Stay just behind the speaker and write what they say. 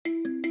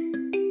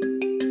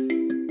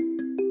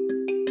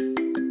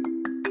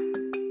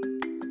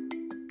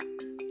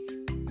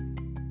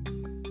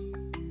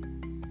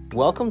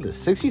Welcome to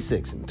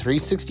 66 and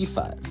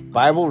 365,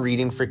 Bible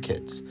Reading for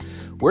Kids.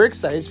 We're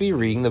excited to be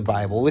reading the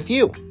Bible with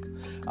you.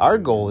 Our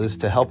goal is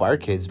to help our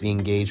kids be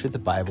engaged with the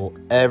Bible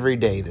every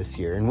day this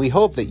year, and we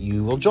hope that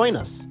you will join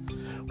us.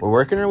 We're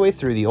working our way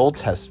through the Old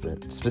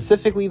Testament,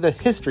 specifically the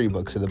history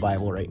books of the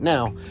Bible right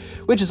now,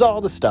 which is all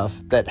the stuff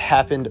that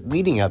happened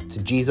leading up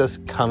to Jesus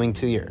coming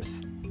to the earth.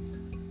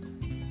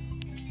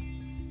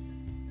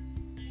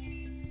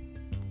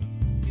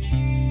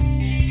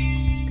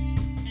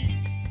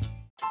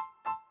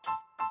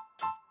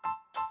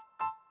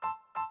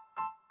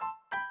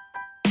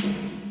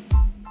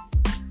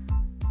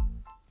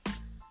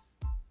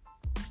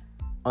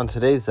 On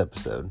today's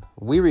episode,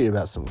 we read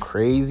about some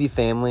crazy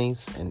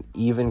families and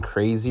even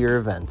crazier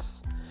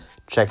events.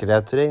 Check it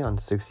out today on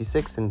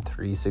 66 and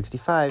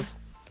 365.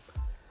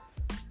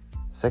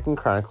 2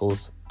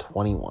 Chronicles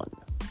 21.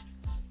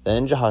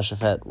 Then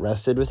Jehoshaphat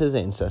rested with his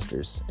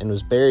ancestors and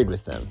was buried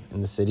with them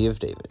in the city of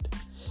David.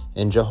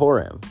 And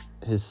Jehoram,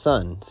 his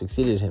son,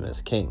 succeeded him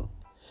as king.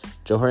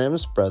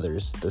 Jehoram's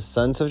brothers, the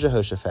sons of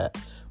Jehoshaphat,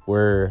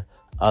 were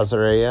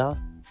Azariah,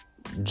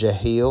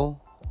 Jehiel,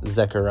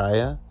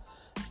 Zechariah,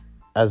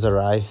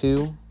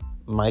 Azariah,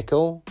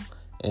 Michael,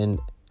 and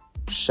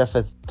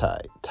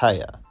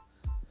Shephatiah.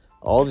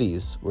 All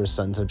these were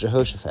sons of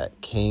Jehoshaphat,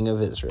 king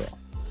of Israel.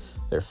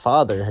 Their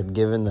father had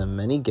given them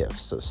many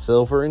gifts of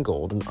silver and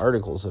gold and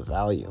articles of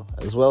value,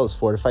 as well as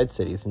fortified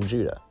cities in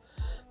Judah.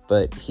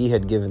 But he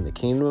had given the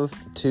kingdom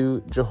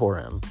to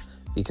Jehoram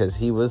because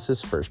he was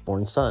his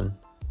firstborn son.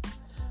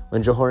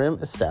 When Jehoram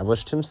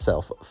established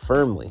himself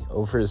firmly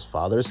over his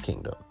father's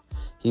kingdom,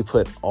 he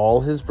put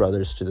all his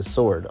brothers to the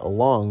sword,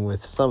 along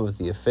with some of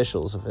the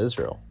officials of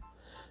Israel.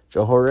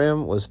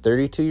 Jehoram was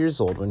 32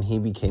 years old when he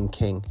became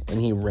king,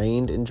 and he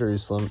reigned in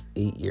Jerusalem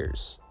 8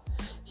 years.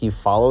 He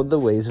followed the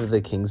ways of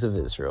the kings of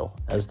Israel,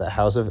 as the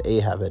house of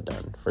Ahab had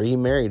done, for he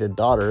married a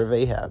daughter of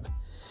Ahab.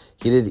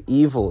 He did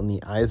evil in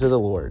the eyes of the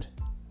Lord.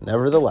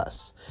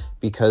 Nevertheless,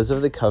 because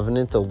of the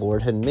covenant the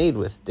Lord had made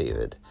with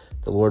David,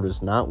 the Lord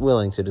was not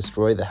willing to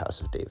destroy the house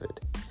of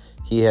David.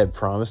 He had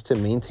promised to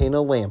maintain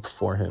a lamp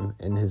for him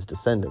and his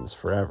descendants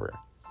forever.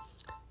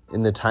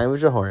 In the time of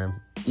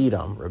Jehoram,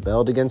 Edom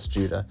rebelled against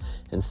Judah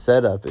and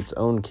set up its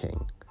own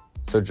king.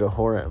 So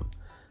Jehoram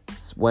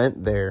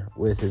went there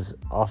with his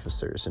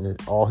officers and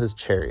all his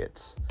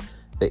chariots.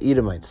 The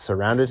Edomites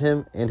surrounded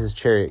him and his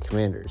chariot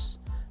commanders,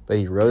 but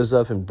he rose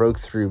up and broke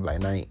through by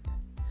night.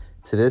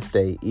 To this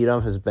day,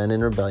 Edom has been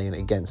in rebellion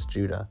against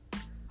Judah.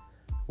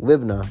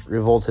 Libnah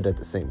revolted at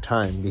the same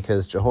time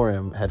because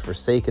Jehoram had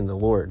forsaken the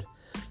Lord,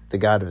 the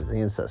God of his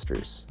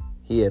ancestors.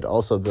 He had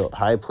also built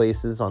high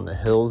places on the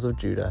hills of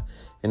Judah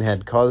and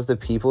had caused the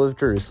people of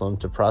Jerusalem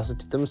to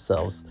prostitute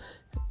themselves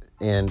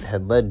and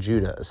had led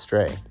Judah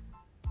astray.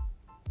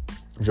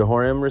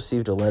 Jehoram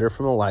received a letter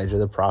from Elijah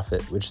the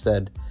prophet, which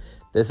said,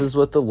 "This is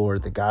what the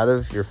Lord, the God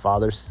of your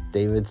father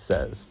David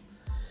says.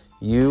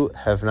 You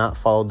have not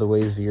followed the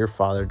ways of your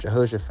father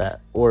Jehoshaphat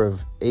or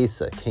of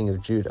Asa, king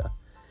of Judah,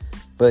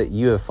 but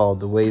you have followed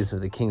the ways of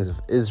the kings of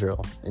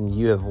Israel, and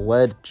you have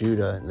led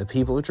Judah and the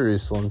people of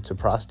Jerusalem to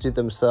prostitute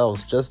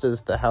themselves just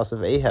as the house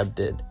of Ahab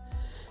did.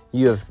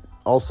 You have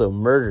also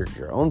murdered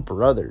your own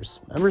brothers,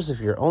 members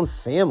of your own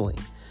family,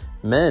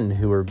 men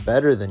who were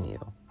better than you.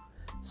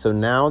 So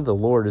now the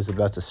Lord is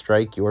about to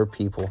strike your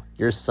people,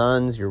 your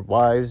sons, your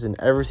wives, and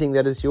everything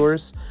that is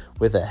yours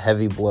with a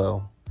heavy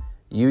blow.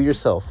 You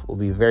yourself will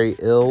be very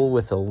ill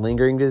with a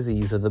lingering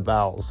disease of the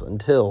bowels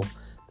until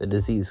the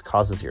disease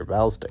causes your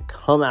bowels to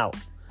come out."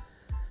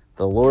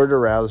 The Lord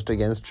aroused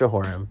against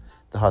Jehoram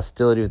the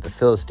hostility of the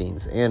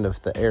Philistines and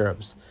of the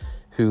Arabs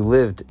who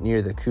lived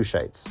near the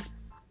Cushites.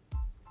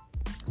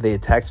 They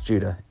attacked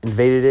Judah,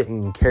 invaded it,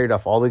 and carried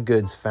off all the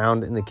goods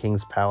found in the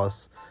king's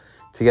palace,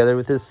 together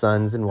with his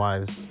sons and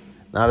wives.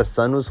 Not a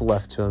son was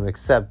left to him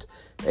except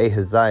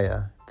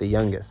Ahaziah, the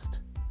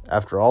youngest.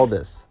 After all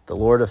this, the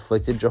Lord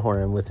afflicted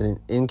Jehoram with an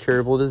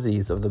incurable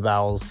disease of the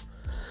bowels.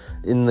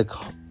 In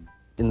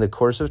the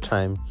course of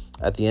time,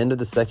 at the end of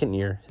the second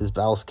year, his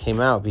bowels came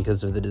out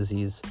because of the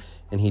disease,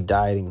 and he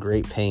died in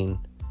great pain.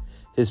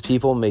 His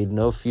people made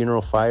no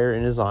funeral fire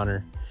in his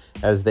honor,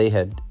 as they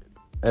had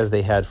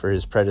for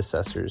his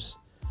predecessors.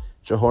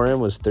 Jehoram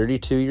was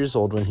 32 years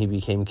old when he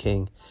became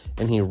king,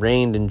 and he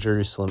reigned in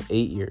Jerusalem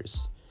 8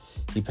 years.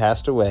 He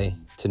passed away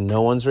to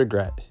no one's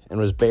regret, and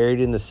was buried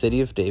in the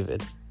city of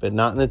David, but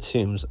not in the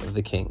tombs of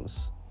the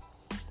kings.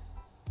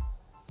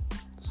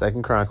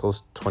 2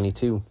 Chronicles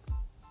 22.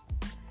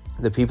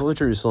 The people of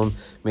Jerusalem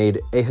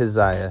made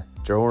Ahaziah,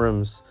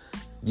 Jehoram's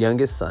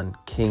youngest son,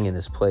 king in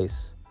his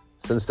place,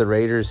 since the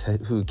raiders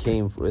who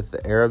came with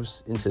the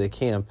Arabs into the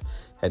camp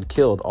had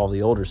killed all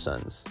the older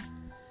sons.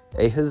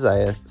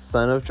 Ahaziah,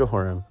 son of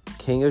Jehoram,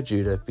 king of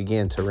Judah,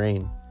 began to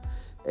reign.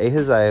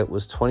 Ahaziah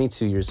was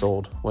 22 years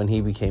old when he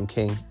became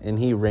king, and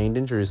he reigned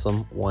in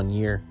Jerusalem 1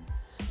 year.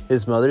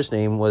 His mother's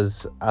name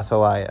was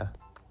Athaliah,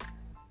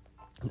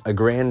 a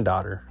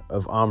granddaughter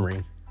of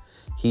Omri.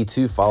 He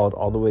too followed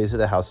all the ways of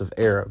the house of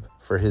Arab,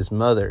 for his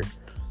mother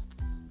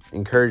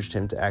encouraged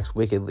him to act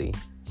wickedly.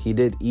 He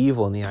did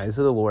evil in the eyes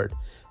of the Lord,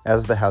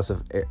 as the house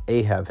of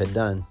Ahab had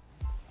done.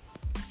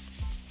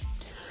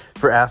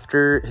 For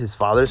after his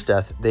father's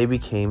death, they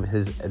became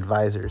his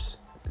advisors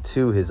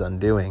to his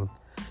undoing.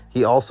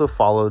 He also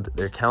followed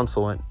their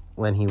counsel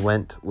when he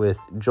went with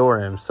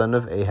Joram, son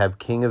of Ahab,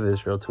 king of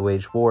Israel, to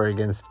wage war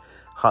against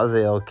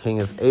Hazael, king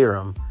of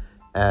Aram,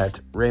 at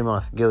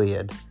Ramoth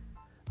Gilead.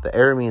 The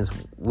Arameans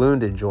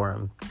wounded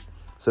Joram,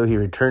 so he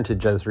returned to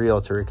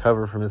Jezreel to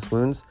recover from his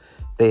wounds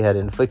they had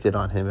inflicted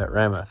on him at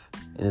Ramoth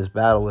in his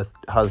battle with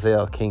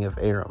Hazael, king of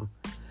Aram.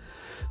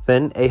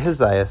 Then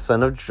Ahaziah,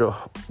 son of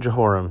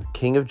Jehoram,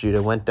 king of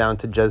Judah, went down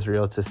to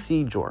Jezreel to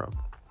see Joram,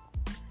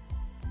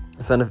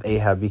 son of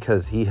Ahab,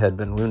 because he had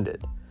been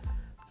wounded.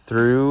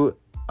 Through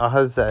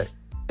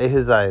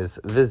Ahaziah's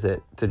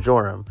visit to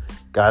Joram,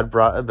 God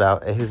brought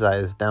about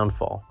Ahaziah's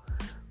downfall.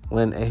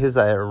 When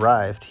Ahaziah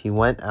arrived, he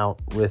went out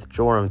with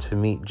Joram to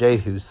meet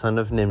Jehu, son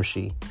of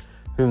Nimshi,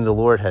 whom the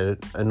Lord had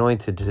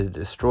anointed to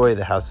destroy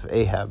the house of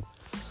Ahab.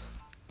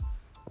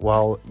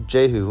 While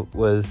Jehu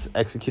was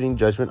executing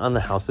judgment on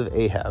the house of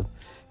Ahab,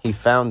 he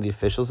found the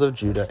officials of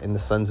Judah and the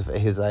sons of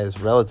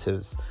Ahaziah's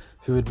relatives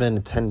who had been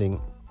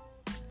attending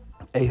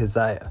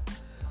Ahaziah,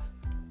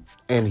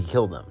 and he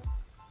killed them.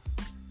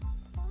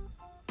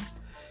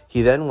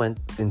 He then went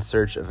in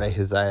search of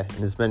Ahaziah, and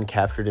his men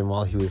captured him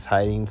while he was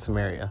hiding in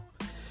Samaria.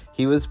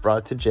 He was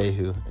brought to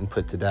Jehu and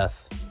put to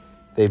death.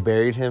 They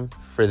buried him,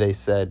 for they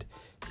said,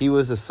 "He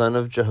was a son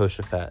of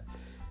Jehoshaphat,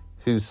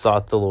 who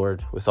sought the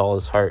Lord with all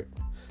his heart."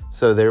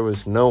 So there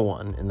was no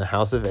one in the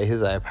house of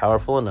Ahaziah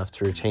powerful enough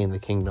to retain the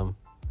kingdom.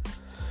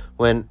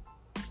 When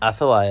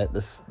Athaliah,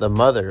 the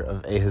mother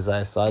of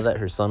Ahaziah, saw that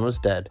her son was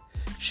dead,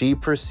 she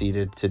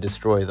proceeded to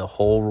destroy the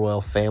whole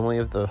royal family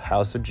of the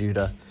house of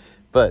Judah.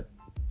 But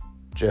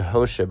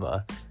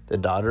Jehosheba, the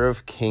daughter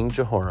of King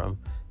Jehoram,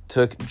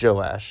 took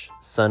Joash,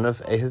 son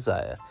of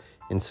Ahaziah,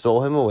 and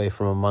stole him away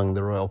from among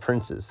the royal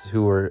princes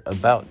who were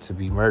about to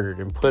be murdered,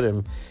 and put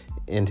him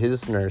and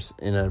his nurse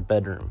in a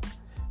bedroom.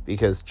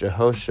 Because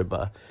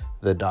Jehosheba,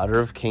 the daughter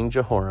of King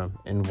Jehoram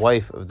and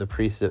wife of the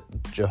priest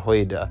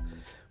Jehoiada,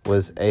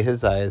 was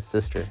Ahaziah's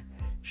sister,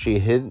 she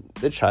hid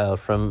the child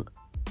from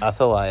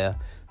Athaliah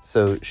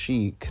so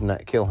she could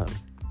not kill him.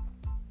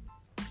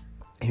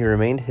 He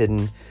remained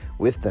hidden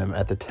with them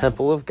at the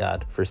temple of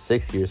God for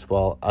 6 years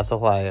while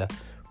Athaliah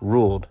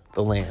ruled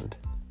the land.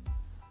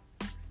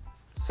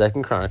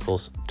 2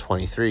 Chronicles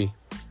 23.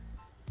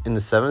 In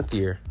the 7th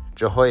year,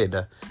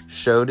 Jehoiada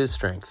showed his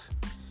strength.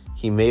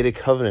 He made a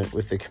covenant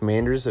with the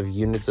commanders of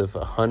units of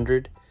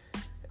 100,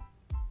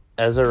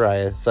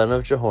 Azariah, son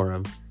of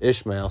Jehoram,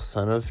 Ishmael,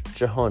 son of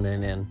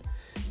Jehohanan,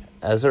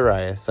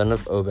 Azariah, son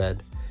of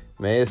Obed,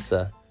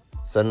 Maaseiah,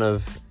 son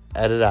of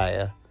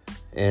Adadiah,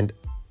 and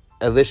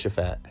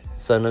Elishaphat,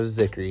 son of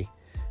Zichri.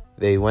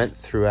 They went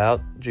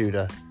throughout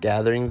Judah,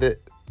 gathering the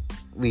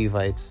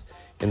Levites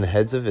and the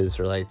heads of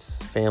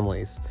Israelites'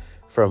 families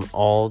from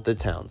all the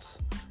towns.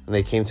 When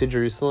they came to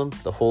Jerusalem,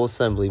 the whole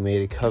assembly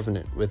made a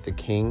covenant with the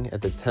king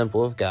at the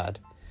temple of God.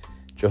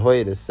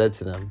 Jehoiada said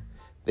to them,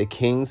 "The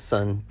king's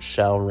son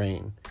shall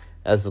reign,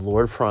 as the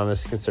Lord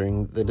promised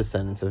concerning the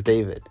descendants of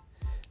David.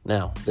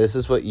 Now, this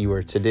is what you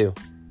are to do.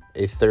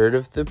 A third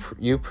of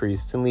you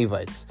priests and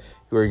Levites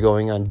who are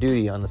going on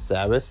duty on the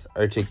Sabbath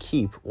are to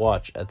keep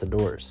watch at the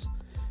doors.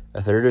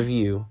 A third of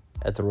you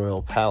at the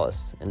royal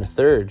palace, and a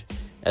third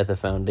at the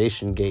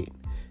foundation gate,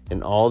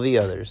 and all the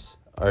others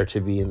are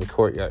to be in the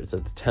courtyards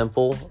of the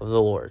temple of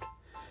the Lord.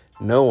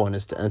 No one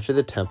is to enter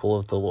the temple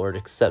of the Lord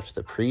except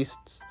the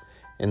priests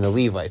and the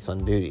Levites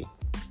on duty.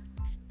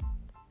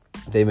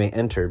 They may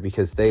enter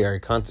because they are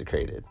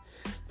consecrated,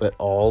 but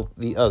all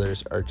the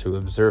others are to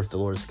observe the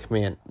Lord's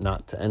command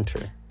not to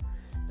enter.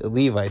 The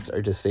Levites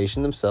are to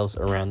station themselves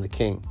around the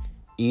king,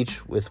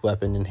 each with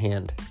weapon in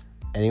hand.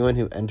 Anyone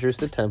who enters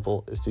the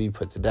temple is to be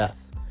put to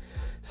death.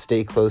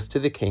 Stay close to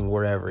the king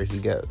wherever he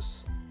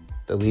goes."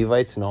 The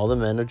Levites and all the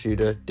men of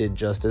Judah did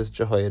just as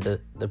Jehoiada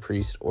the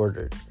priest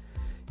ordered.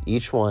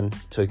 Each one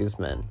took his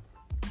men,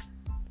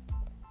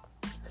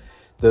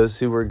 those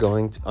who were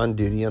going on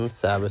duty on the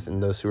Sabbath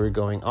and those who were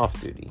going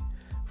off duty,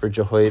 for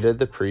Jehoiada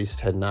the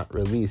priest had not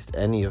released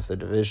any of the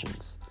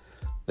divisions.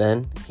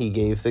 Then he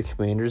gave the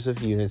commanders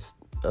of units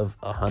of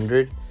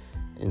 100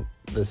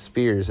 the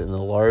spears and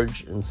the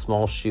large and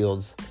small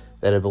shields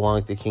that had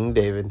belonged to King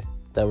David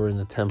that were in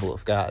the temple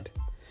of God.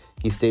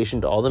 He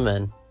stationed all the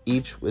men,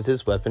 each with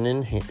his weapon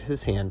in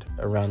his hand,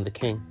 around the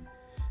king,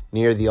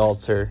 near the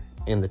altar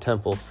and the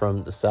temple,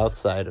 from the south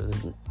side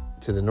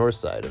to the north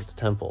side of the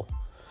temple.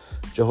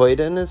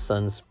 Jehoiada and his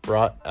sons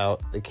brought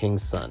out the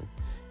king's son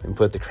and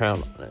put the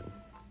crown on him.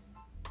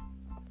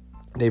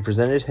 They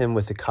presented him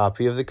with a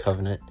copy of the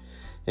covenant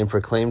and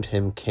proclaimed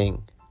him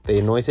king. They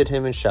anointed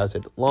him and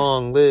shouted,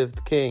 "Long live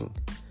the king!"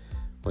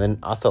 When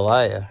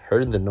Athaliah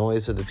heard the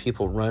noise of the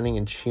people running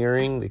and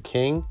cheering the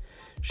king,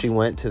 she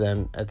went to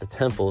them at the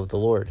temple of the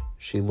Lord.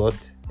 She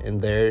looked,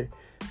 and there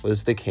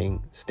was the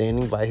king,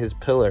 standing by his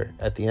pillar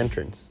at the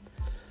entrance.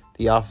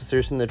 The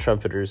officers and the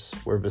trumpeters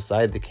were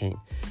beside the king,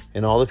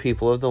 and all the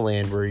people of the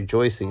land were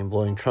rejoicing and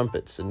blowing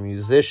trumpets, and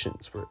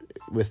musicians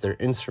with their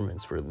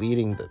instruments were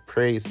leading the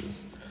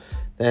praises.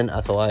 Then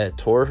Athaliah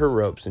tore her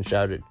ropes and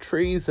shouted,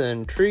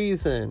 "Treason!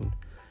 Treason!"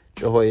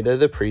 Jehoiada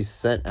the priest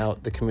sent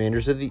out the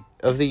commanders of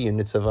the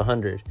units of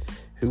 100,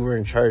 who were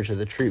in charge of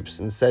the troops,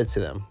 and said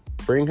to them,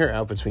 "Bring her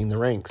out between the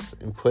ranks,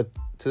 and put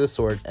to the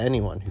sword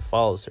anyone who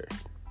follows her."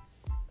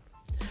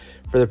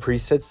 For the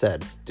priest had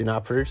said, "Do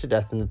not put her to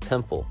death in the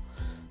temple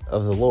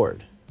of the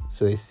Lord."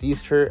 So they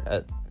seized her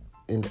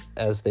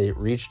as they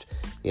reached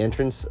the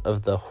entrance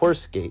of the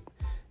horse gate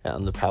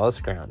on the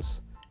palace grounds,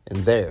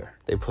 and there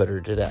they put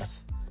her to death.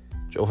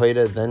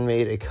 Jehoiada then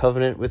made a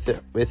covenant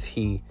with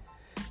he,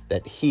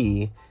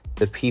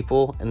 the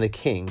people, and the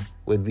king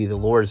would be the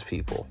Lord's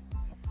people.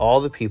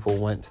 All the people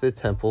went to the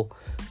temple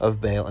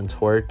of Baal and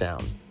tore it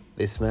down.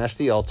 They smashed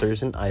the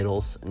altars and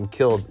idols and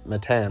killed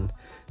Mattan,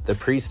 the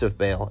priest of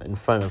Baal, in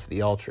front of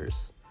the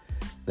altars.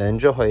 Then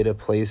Jehoiada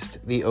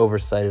placed the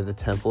oversight of the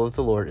temple of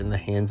the Lord in the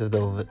hands of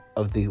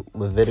the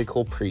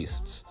Levitical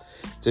priests,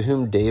 to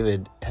whom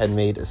David had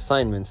made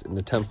assignments in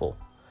the temple,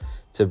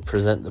 to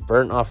present the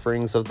burnt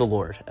offerings of the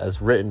Lord,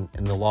 as written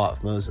in the law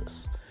of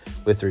Moses,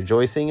 with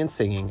rejoicing and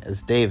singing,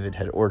 as David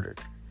had ordered.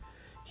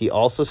 He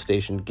also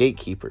stationed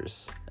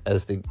gatekeepers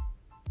at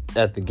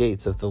the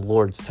gates of the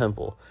Lord's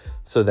temple,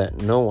 so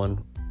that no one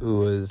who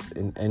was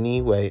in any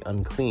way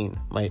unclean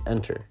might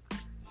enter.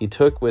 He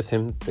took with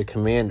him the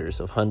commanders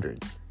of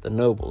hundreds, the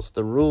nobles,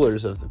 the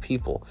rulers of the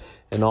people,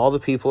 and all the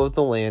people of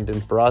the land,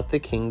 and brought the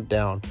king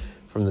down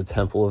from the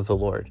temple of the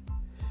Lord.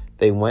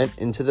 They went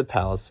into the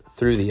palace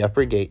through the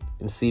upper gate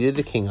and seated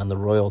the king on the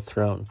royal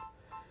throne.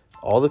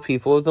 All the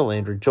people of the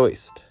land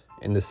rejoiced,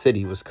 and the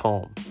city was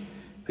calm,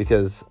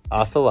 because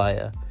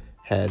Athaliah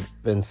had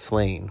been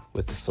slain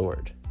with the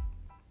sword.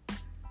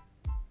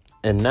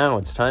 And now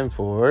it's time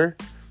for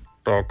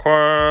the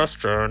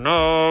question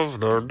of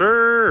the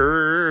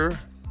day.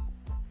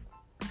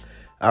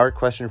 Our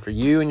question for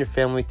you and your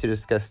family to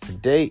discuss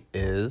today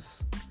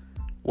is,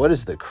 what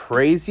is the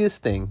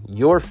craziest thing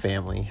your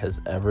family has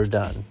ever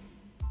done?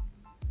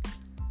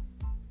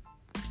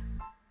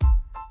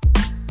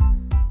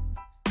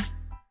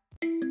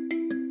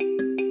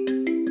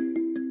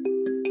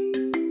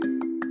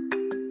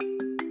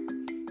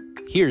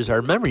 Here's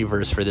our memory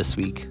verse for this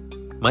week,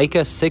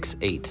 Micah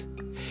 6:8.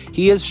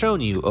 He has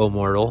shown you, O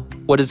mortal,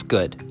 what is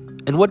good,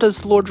 and what does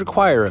the Lord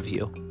require of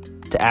you?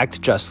 To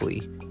act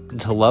justly,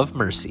 and to love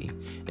mercy,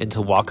 and to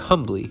walk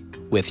humbly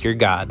with your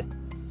God.